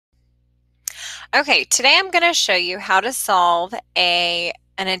Okay, today I'm going to show you how to solve an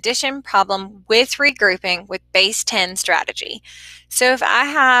addition problem with regrouping with base 10 strategy. So if I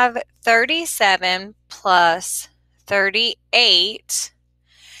have 37 plus 38,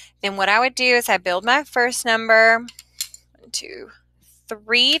 then what I would do is I build my first number, 1, 2,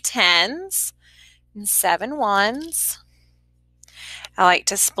 3 tens and 7 ones. I like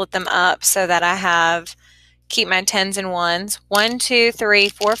to split them up so that I keep my tens and ones. 1, 2, 3,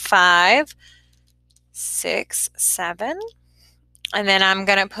 4, 5. 6, 7, and then I'm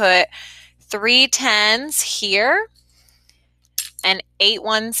going to put 3 tens here and 8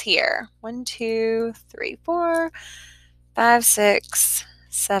 ones here. 1, 2, 3, 4, 5, 6,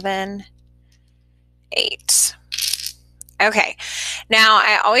 7, 8. Okay, now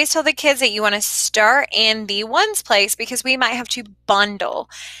I always tell the kids that you want to start in the ones place because we might have to bundle.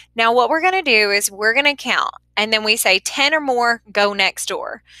 Now what we're going to do is we're going to count, and then we say 10 or more, go next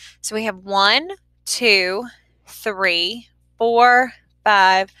door. So we have 1, 2, 3, 4,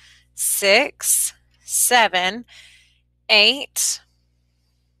 5, 6, 7, 8,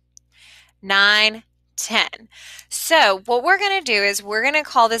 9, 10. So what we're going to do is we're going to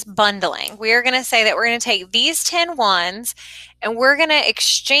call this bundling. We are going to say that we're going to take these 10 ones and we're going to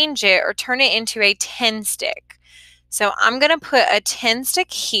exchange it or turn it into a 10 stick. So I'm going to put a 10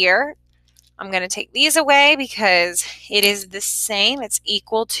 stick here. I'm going to take these away because it is the same. It's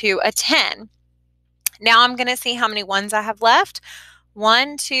equal to a 10. Now I'm going to see how many ones I have left.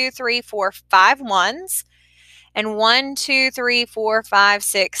 1, 2, 3, 4, 5 ones. And 1, 2, 3, 4, 5,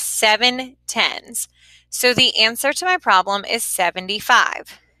 6, 7 tens. So the answer to my problem is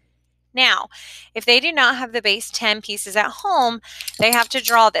 75. Now, if they do not have the base 10 pieces at home, they have to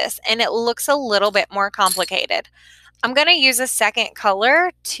draw this, and it looks a little bit more complicated. I'm going to use a second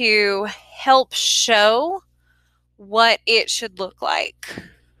color to help show what it should look like.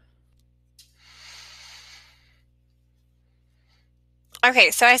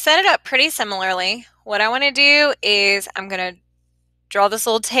 Okay, so I set it up pretty similarly. What I want to do is I'm going to draw this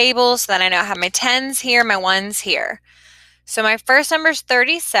little table so that I know I have my 10s here, my 1s here. So my first number is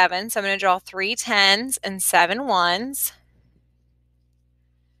 37, so I'm going to draw 3 10s and 7 1s.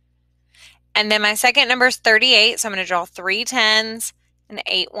 And then my second number is 38, so I'm going to draw 3 10s and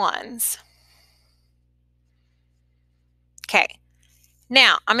 8 1s. Okay.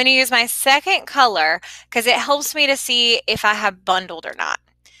 Now, I'm going to use my second color because it helps me to see if I have bundled or not.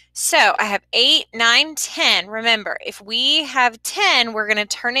 So I have 8, 9, 10. Remember, if we have 10, we're going to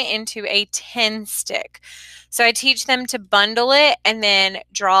turn it into a 10 stick. So I teach them to bundle it and then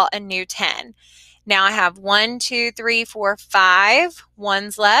draw a new 10. Now I have 1, 2, 3, 4, 5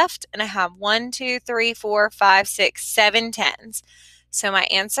 ones left, and I have 1, 2, 3, 4, 5, 6, 7 tens. So my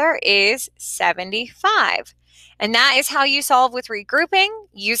answer is 75. And that is how you solve with regrouping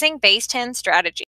using base 10 strategy.